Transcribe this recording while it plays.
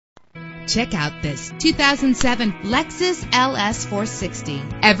Check out this 2007 Lexus LS 460.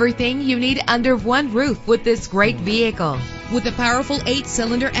 Everything you need under one roof with this great vehicle. With a powerful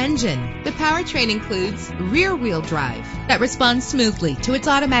 8-cylinder engine, the powertrain includes rear-wheel drive that responds smoothly to its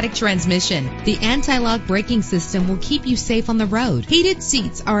automatic transmission. The anti-lock braking system will keep you safe on the road. Heated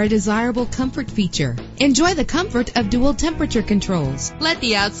seats are a desirable comfort feature. Enjoy the comfort of dual temperature controls. Let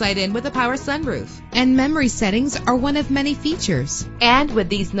the outside in with a power sunroof. And memory settings are one of many features. And with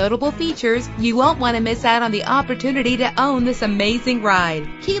these notable features, you won't want to miss out on the opportunity to own this amazing ride.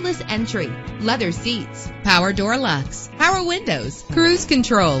 Keyless entry, leather seats, power door locks, power windows, cruise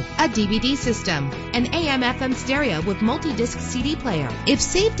control, a DVD system, an AM/FM stereo with multi-disc CD player. If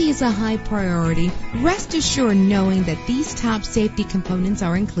safety is a high priority, rest assured knowing that these top safety components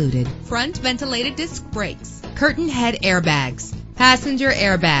are included. Front ventilated disc brakes, curtain head airbags, passenger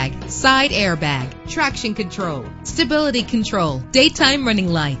airbag, side airbag, traction control, stability control, daytime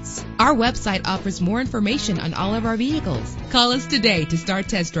running lights. Our website offers more information on all of our vehicles. Call us today to start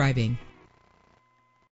test driving.